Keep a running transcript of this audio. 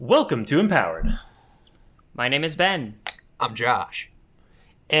Welcome to Empowered. My name is Ben. I'm Josh.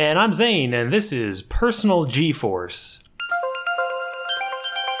 And I'm Zane, and this is Personal G-Force.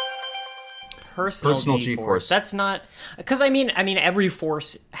 Personal G-Force. That's not... Because, I mean, every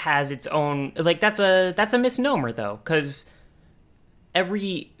force has its own... Like, that's a misnomer, though, because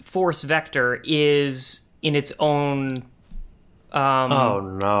every force vector is in its own...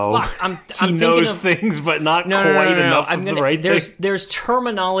 oh, no. Fuck, he knows things, but not quite enough of the right thing. There's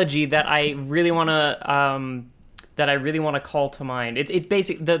terminology that I really want to call to mind. It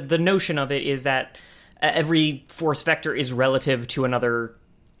basically the notion of it is that every force vector is relative to another,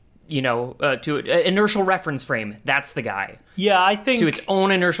 to an inertial reference frame. That's the guy. Yeah, I think... To its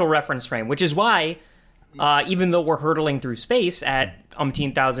own inertial reference frame, which is why, even though we're hurtling through space at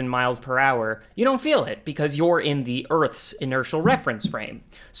umpteen thousand miles per hour, you don't feel it because you're in the Earth's inertial reference frame.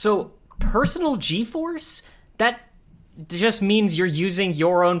 So personal G-force, that just means you're using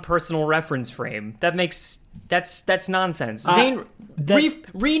your own personal reference frame. That's nonsense. Zane,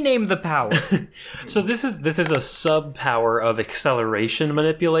 rename the power. So this is a sub-power of acceleration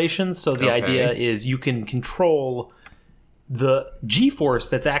manipulation. So the idea is you can control the G-force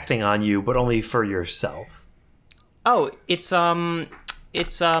that's acting on you, but only for yourself. Oh, it's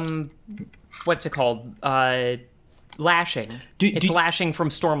what's it called? Lashing. Lashing from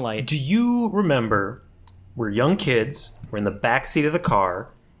Stormlight. Do you remember, we're young kids, we're in the back seat of the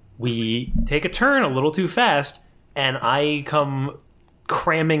car, we take a turn a little too fast, and I come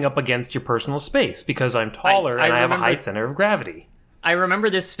cramming up against your personal space because I'm taller and I have a high center of gravity. I remember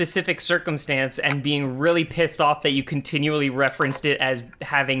this specific circumstance and being really pissed off that you continually referenced it as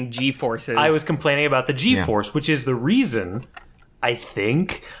having G-forces. I was complaining about the G-force, which is the reason, I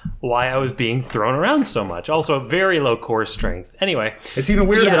think, why I was being thrown around so much. Also, very low core strength. Anyway. It's even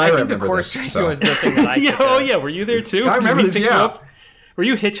weirder than I remember. I think the core strength was the thing that I were you there too? I remember this, yeah. Were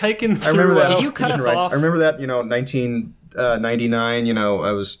you hitchhiking I remember that. Did you cut us off? I remember that, 1999,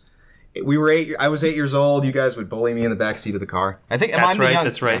 I was 8 years old. You guys would bully me in the back seat of the car. I think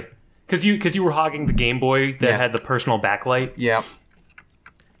that's right. Because you were hogging the Game Boy that had the personal backlight. Yeah.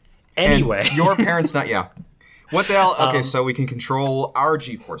 Anyway, and your parents What the hell? Okay, so we can control our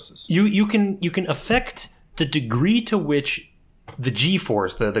G-forces. You can affect the degree to which the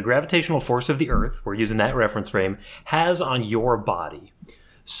G-force, the gravitational force of the Earth, we're using that reference frame, has on your body.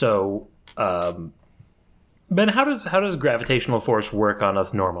 So, Ben, how does gravitational force work on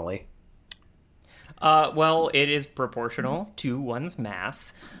us normally? Well, it is proportional to one's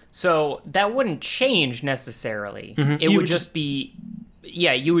mass, so that wouldn't change necessarily. Mm-hmm. It would just be...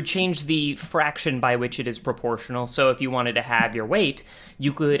 Yeah, you would change the fraction by which it is proportional. So if you wanted to have your weight,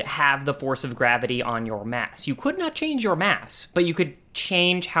 you could have the force of gravity on your mass. You could not change your mass, but you could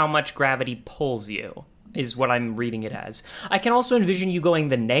change how much gravity pulls you, is what I'm reading it as. I can also envision you going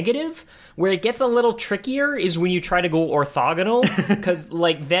the negative. Where it gets a little trickier is when you try to go orthogonal, because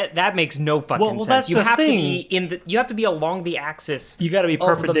that makes no fucking sense. That's you the have thing. You have to be along the axis. You got to be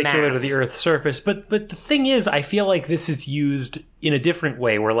perpendicular to the Earth's surface. But the thing is, I feel like this is used in a different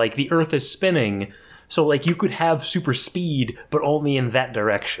way, where the Earth is spinning, so you could have super speed, but only in that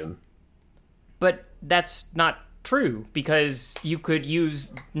direction. But that's not true, because you could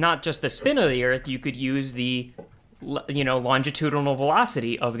use not just the spin of the Earth, you could use the longitudinal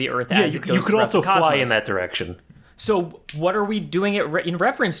velocity of the Earth as it goes you could also the cosmos. fly in that direction. So what are we doing it in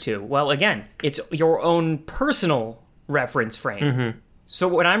reference to? Well, again, it's your own personal reference frame. Mm-hmm. So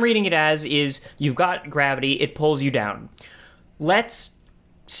what I'm reading it as is you've got gravity, it pulls you down. Let's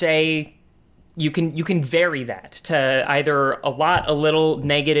say you can vary that to either a lot, a little,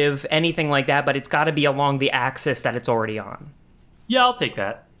 negative, anything like that, but it's got to be along the axis that it's already on. Yeah, I'll take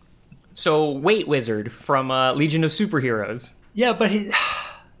that. So, Weight Wizard from Legion of Superheroes. Yeah, but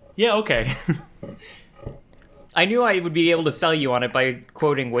yeah, okay. I knew I would be able to sell you on it by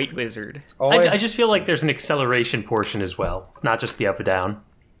quoting Weight Wizard. I just feel like there's an acceleration portion as well, not just the up and down.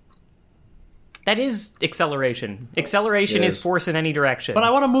 That is acceleration. Acceleration is force in any direction. But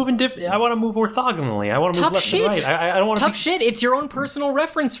I want to move I want to move orthogonally. I want to move left and right. I don't want to. Tough shit. It's your own personal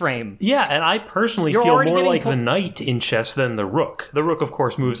reference frame. Yeah, and I personally feel more like the knight in chess than the rook. The rook, of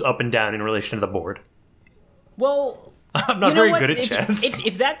course, moves up and down in relation to the board. Well, I'm not very good at chess.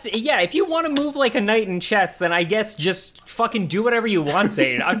 If you want to move like a knight in chess, then I guess just fucking do whatever you want,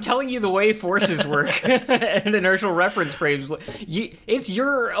 Zane. I'm telling you the way forces work and inertial reference frames. It's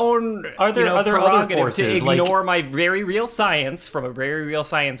your own. Are there other forces to ignore my very real science from a very real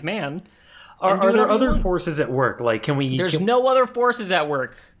science man? Are there other forces at work? There's no other forces at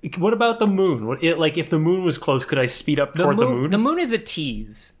work. What about the moon? If the moon was close, could I speed up toward the moon? The moon is a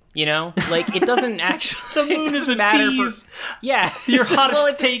tease. You know, like it doesn't actually. The moon is a matter tease. Yeah, Your hottest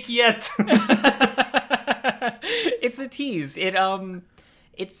well, take yet. it's a tease.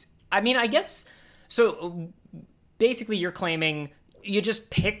 It's. I mean, I guess so. Basically, you're claiming you just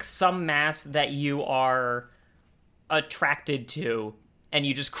pick some mass that you are attracted to, and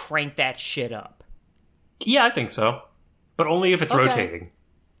you just crank that shit up. Yeah, I think so, but only if it's rotating.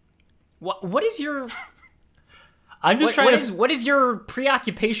 What is your? I'm just What is your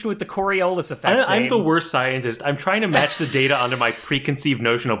preoccupation with the Coriolis effect? I'm the worst scientist. I'm trying to match the data onto my preconceived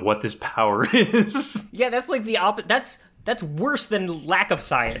notion of what this power is. Yeah, that's like the opposite. That's worse than lack of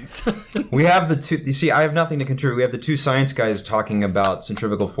science. We have the two. You see, I have nothing to contribute. We have the two science guys talking about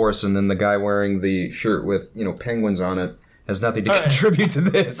centrifugal force, and then the guy wearing the shirt with penguins on it has nothing to contribute to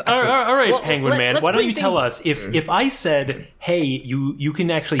this. All right, Well, Penguin Man. let's Why don't bring you tell things- us if I said, "Hey, you can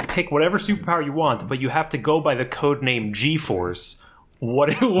actually pick whatever superpower you want, but you have to go by the code name G-Force." What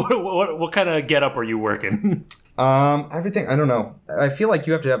kind of getup are you working? Everything. I don't know. I feel like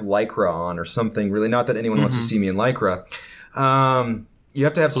you have to have Lycra on or something. Really, not that anyone wants to see me in Lycra. You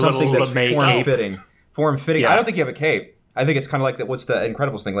have to have something Little that's May form-fitting. Form-fitting. Yeah. I don't think you have a cape. I think it's kind of like what's the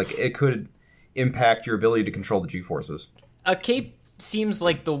Incredibles thing? Like it could impact your ability to control the G-forces. A cape seems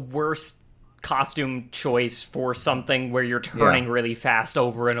like the worst costume choice for something where you're turning really fast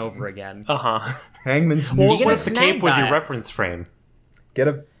over and over again. Hangman's Well, new what if the snag cape was your that. reference frame? Get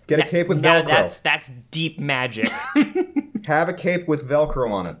a cape with No, Velcro. that's deep magic. Have a cape with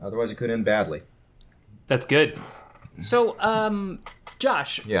Velcro on it. Otherwise, it could end badly. That's good. So,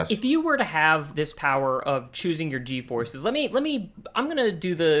 Josh, Yes. if you were to have this power of choosing your G-forces, I'm gonna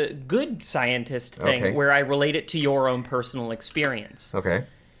do the good scientist thing Okay. where I relate it to your own personal experience. Okay.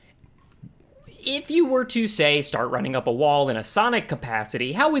 If you were to, say, start running up a wall in a sonic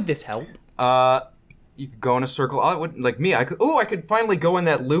capacity, how would this help? You could go in a circle. I would like me. I could finally go in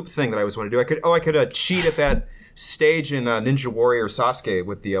that loop thing that I always want to do. I could cheat at that stage in Ninja Warrior Sasuke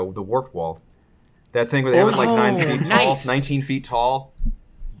with the warp wall. That thing where they have it like 9 feet tall, nice. 19 feet tall.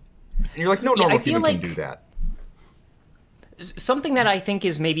 And you're like, no normal I feel human can like- do that. Something that I think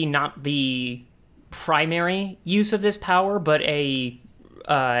is maybe not the primary use of this power, but a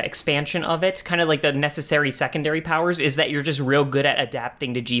expansion of it, kind of like the necessary secondary powers, is that you're just real good at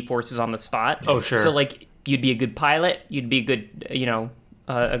adapting to G-forces on the spot. Oh, sure. So like you'd be a good pilot, you'd be a good,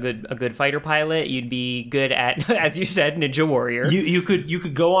 a good fighter pilot, you'd be good at, as you said, Ninja Warrior. You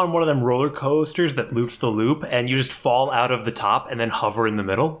could go on one of them roller coasters that loops the loop, and you just fall out of the top and then hover in the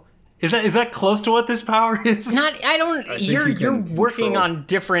middle. Is that close to what this power is? You're you can working control. on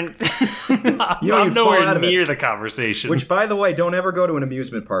different. You know, I'm you fall out nowhere of it. near the conversation. Which, by the way, don't ever go to an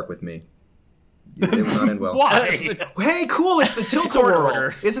amusement park with me. It will not end well. Why? Hey, cool! It's the Court Tilt-A-Whirl.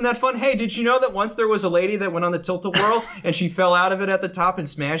 order. Isn't that fun? Hey, did you know that once there was a lady that went on the Tilt-A-Whirl and she fell out of it at the top and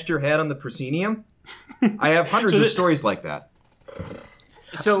smashed her head on the proscenium? I have hundreds of stories like that.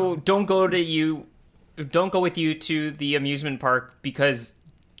 So don't go with you to the amusement park because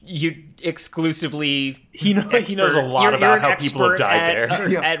you exclusively he knows a lot you're about an how people have expert died at, there.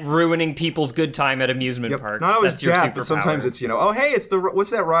 Yeah. at ruining people's good time at amusement parks. Not always That's your Jack, but superpower. sometimes it's, oh, hey, it's what's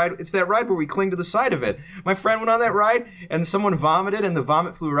that ride? It's that ride where we cling to the side of it. My friend went on that ride, and someone vomited, and the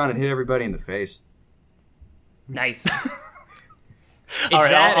vomit flew around and hit everybody in the face. nice. All right,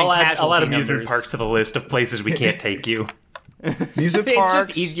 that I'll and add casualty amusement numbers. parks to the list of places we can't take you. Music It's parks,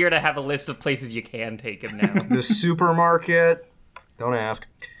 just easier to have a list of places you can take him now. the supermarket. Don't ask.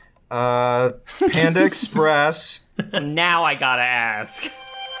 Panda Express. Now I gotta ask.